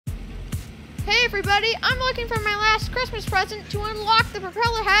Hey everybody, I'm looking for my last Christmas present to unlock the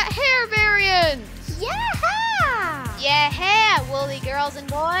propeller hat hair variant. Yeah! Yeah, woolly girls and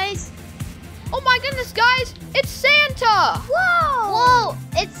boys. Oh my goodness, guys, it's Santa. Whoa! Whoa,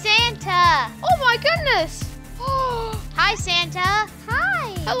 it's Santa. Oh my goodness. Hi, Santa.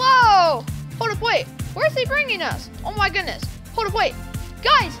 Hi! Hello. Hold up, wait. Where's he bringing us? Oh my goodness. Hold up, wait.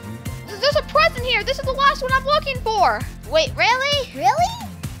 Guys, there's a present here. This is the last one I'm looking for. Wait, really? Really?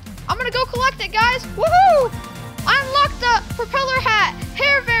 I'm gonna go collect it, guys. Woohoo! I unlocked the propeller hat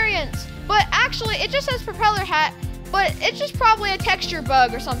hair variant. But actually, it just says propeller hat, but it's just probably a texture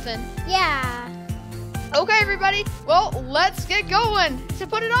bug or something. Yeah. Okay, everybody. Well, let's get going to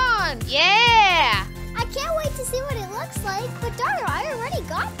put it on. Yeah. I can't wait to see what it looks like, but Dario, I already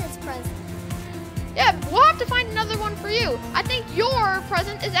got this present. Yeah, we'll have to find another one for you. I think your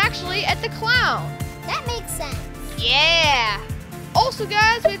present is actually at the clown. That makes sense. Yeah. Also,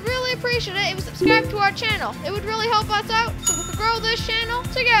 guys, we'd really appreciate it if you subscribe to our channel. It would really help us out so we can grow this channel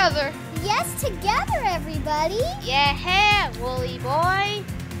together. Yes, together, everybody. Yeah, woolly boy.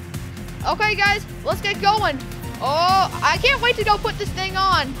 Okay, guys, let's get going. Oh, I can't wait to go put this thing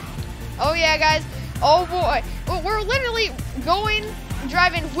on. Oh, yeah, guys. Oh, boy. We're literally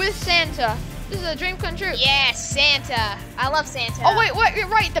driving with Santa. This is a dream come true. Yeah, Santa. I love Santa. Oh, wait, you're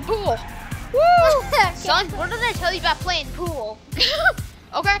right, the pool. Woo! Son, what did I tell you about playing pool?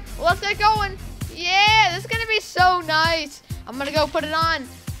 Okay, well, let's get going. Yeah, this is gonna be so nice. I'm gonna go put it on.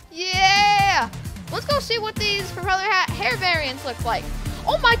 Yeah! Let's go see what these propeller hat hair variants look like.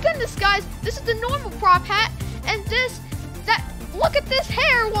 Oh my goodness, guys, this is the normal prop hat, and look at this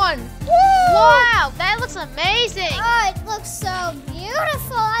hair one. Woo! Wow, that looks amazing. Oh, it looks so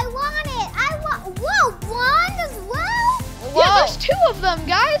beautiful. I want it. Whoa, one as well? Whoa. Yeah, there's two of them,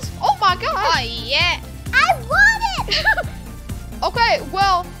 guys. Oh my gosh. Oh, yeah. I want it. Okay,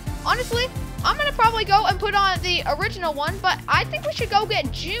 well, honestly, I'm gonna probably go and put on the original one, but I think we should go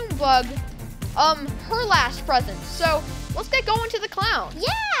get Junebug, her last present. So let's get going to the clown.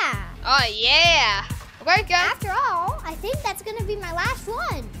 Yeah. Oh, yeah. Okay, guys. After all, I think that's going to be my last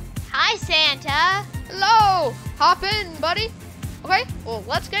one. Hi, Santa. Hello. Hop in, buddy. Okay, well,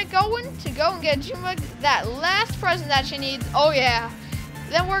 let's get going to go and get Junebug that last present that she needs. Oh, yeah.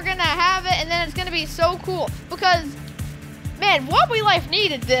 Then we're gonna have it, and then it's gonna be so cool because, man, Wobbly Life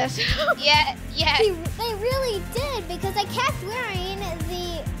needed this. Yeah. They really did, because I kept wearing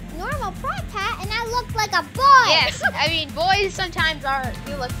the normal prop hat and I looked like a boy. Yes, I mean, boys sometimes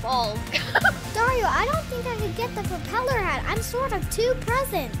do look bald. Dario, I don't think I could get the propeller hat. I'm sort of two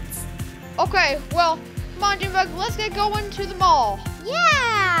presents. Okay, well, come on, Junebug, let's get going to the mall.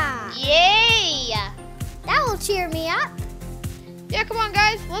 Yeah. Yay. That will cheer me up. Yeah, come on,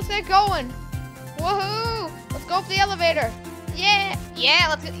 guys, let's get going. Woohoo! Let's go up the elevator. Yeah. Yeah,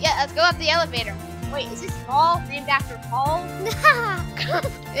 let's go up the elevator. Wait, is this mall named after Paul?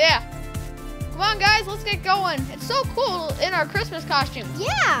 Yeah. Come on, guys, let's get going. It's so cool in our Christmas costumes.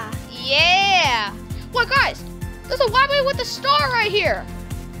 Yeah. Yeah. What, guys? There's a Wobbly with a star right here.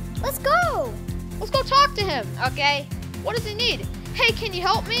 Let's go. Let's go talk to him. Okay. What does he need? Hey, can you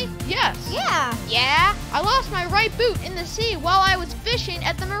help me? Yes. Yeah. Yeah? I lost my right boot in the sea while I was fishing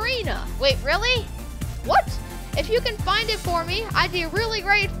at the marina. Wait, really? What? If you can find it for me, I'd be really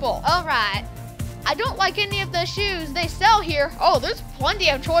grateful. All right. I don't like any of the shoes they sell here. Oh, there's plenty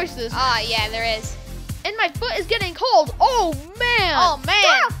of choices. Oh, yeah, there is. And my foot is getting cold. Oh, man. Oh, man.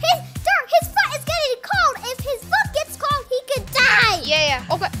 Dario, his foot is getting cold. If his foot gets cold, he could die. Yeah.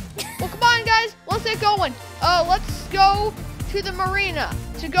 Okay. Well, come on, guys. Let's get going. Let's go to the marina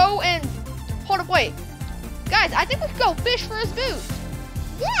to go and... Hold up, wait. Guys, I think we could go fish for his boot.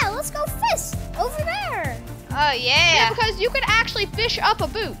 Yeah, let's go fish over there. Oh, Yeah, yeah. because you could actually fish up a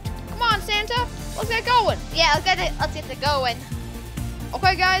boot. Come on, Santa. Let's get going. Yeah, let's get it going.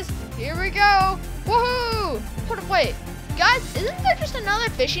 Okay, guys. Here we go. Woohoo! Hold up, wait. Guys, isn't there just another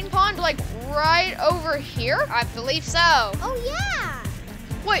fishing pond, like, right over here? I believe so. Oh, yeah.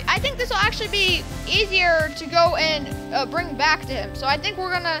 Wait, I think this will actually be easier to go and bring back to him. So I think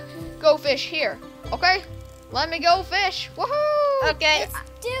we're gonna go fish here. Okay? Let me go fish. Woohoo! Okay.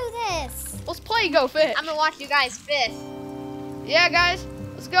 Let's do this. Let's play go fish. I'm gonna watch you guys fish. Yeah, guys.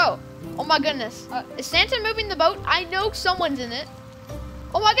 Let's go. Oh my goodness. Is Santa moving the boat? I know someone's in it.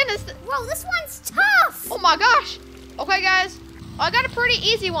 Oh my goodness. Whoa, this one's tough. Oh my gosh. Okay, guys. I got a pretty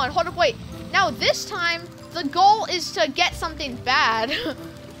easy one. Hold up, wait. Now this time, the goal is to get something bad.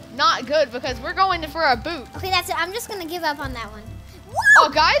 Not good, because we're going for a boot. Okay, that's it. I'm just going to give up on that one. Oh,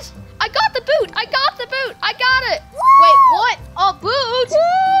 guys. I got the boot. I got the boot. I got it. Wait, what? A boot?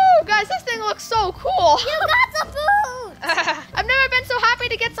 Woo! Guys, this thing looks so cool. You got the boot. I've never been so happy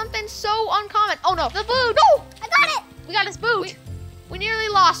to get something so uncommon. no. The boot. No! I got it. We got his boot. We nearly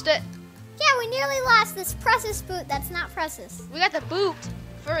lost it. Yeah, we nearly lost this Precious boot. That's not Precious. We got the boot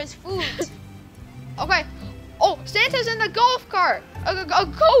for his food. Okay. Oh, Santa's in the golf cart. A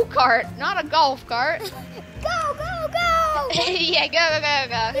go-kart, not a golf cart. Go, go, go. Yeah,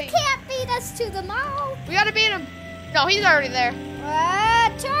 go. You can't beat us to the mall. We gotta beat him. No, he's already there.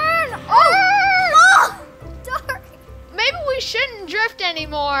 Turn. Oh, dark. Maybe we shouldn't drift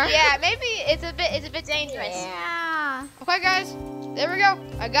anymore. Yeah, maybe it's a bit dangerous. Yeah. Okay, guys. There we go.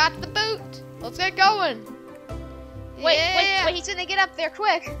 I got the boot. Let's get going. Wait, Yeah. he's gonna get up there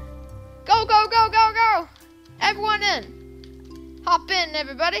quick. Go, go, go, go, go. Everyone in. Hop in,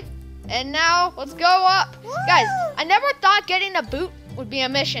 everybody. And now, let's go up. Woo! Guys, I never thought getting a boot would be a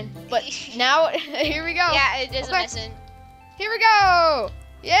mission. But now, here we go. Yeah, it is a Okay. mission. Here we go.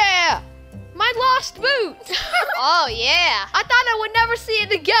 Yeah. My lost boot. Oh, yeah. I thought I would never see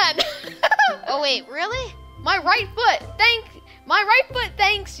it again. Oh, wait, really? My right foot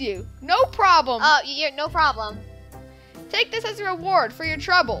thanks you. No problem. Oh, you're no problem. Take this as a reward for your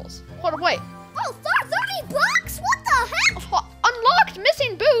troubles. Hold on, wait. Oh, $30? What the heck? Unlocked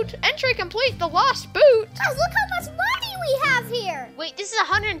missing boot. Entry complete. The lost boot. Guys, look how much money we have here. Wait, this is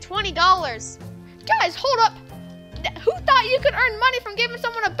 $120. Guys, hold up. Who thought you could earn money from giving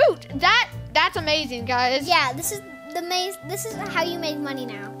someone a boot? That's amazing, guys. Yeah, this is how you make money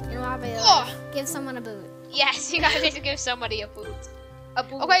now. In Wobbly Life. Ugh. Give someone a boot. Yes, you gotta give somebody a boot. A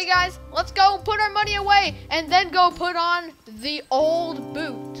boot. Okay, guys, let's go put our money away and then go put on the old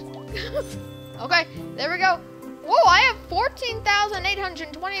boot. Okay, there we go. Whoa, I have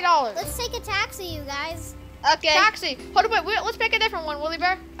 $14,820. Let's take a taxi, you guys. Okay. Taxi. Hold on, wait, let's pick a different one,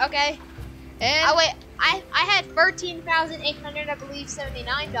 WoollyBear. Okay. And Oh wait, I had $13,800, I believe,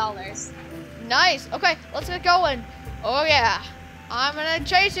 $79. nice. Okay, let's get going. Oh yeah, I'm gonna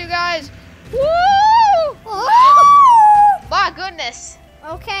chase you guys. Woo! Oh! My goodness.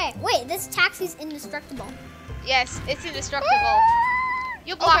 Okay, wait, this taxi's indestructible. Yes, it's indestructible.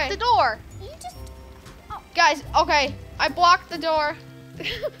 You blocked Okay. the door. You just, Guys, okay, I blocked the door.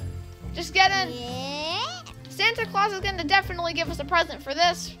 Just get in. yeah. Santa Claus is gonna definitely give us a present for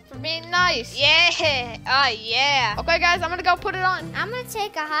this, for being nice. Yeah. Oh yeah. Okay, guys, I'm gonna go put it on. I'm gonna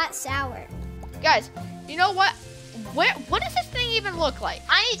take a hot shower. Guys, you know what? What does this thing even look like?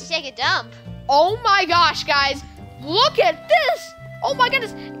 I need to take a dump. Oh my gosh, guys, look at this! Oh my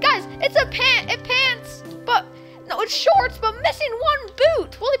goodness, guys, it's a it pants, but no, it's shorts, but missing one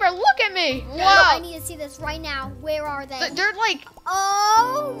boot. WoollyBear, look at me! I need to see this right now. Where are they? They're like,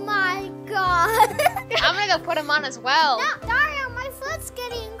 Oh my god. I'm gonna go put them on as well. No, Dario, my foot's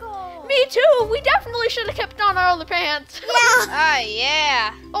getting cold. me too. We definitely should have kept on our other pants. Yeah. Oh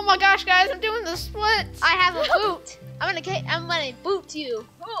yeah. Oh my gosh, guys, I'm doing the splits. I have a boot. I'm gonna boot you.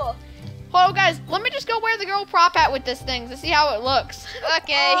 Oh. Hold on, guys, let me just go wear the girl prop hat with this thing to see how it looks.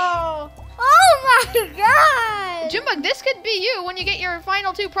 Okay. Oh my god. Junebug, this could be you when you get your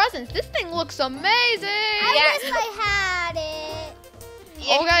final two presents. This thing looks amazing. I wish I had it.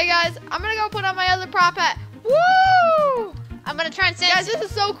 Yeah. Okay, guys, I'm gonna go put on my other prop hat. Woo! I'm gonna try and send. Guys, this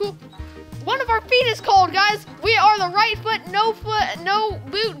is so cool. One of our feet is cold, guys. We are the right foot, no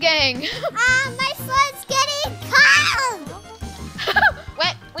boot gang. My foot's getting cold.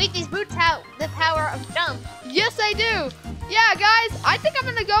 Wait, these boots have the power of jump. Yes, I do. Yeah, guys, I think I'm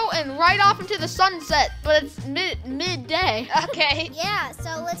gonna go and ride off into the sunset, but it's midday. Okay. Yeah,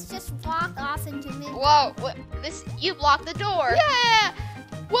 so let's just walk off into midnight. Whoa, you blocked the door. Yeah.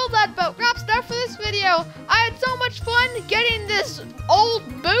 Well, that about wraps it up for this video. I had so much fun getting this old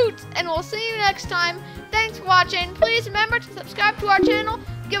boot, and we'll see you next time. Thanks for watching. Please remember to subscribe to our channel,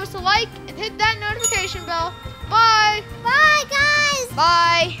 give us a like, and hit that notification bell. Bye. Bye, guys.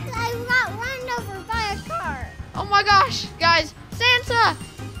 Bye. I got run over by a car. Oh my gosh, guys, Santa,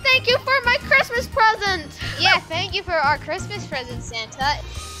 thank you for my Christmas present. Yeah, thank you for our Christmas present, Santa.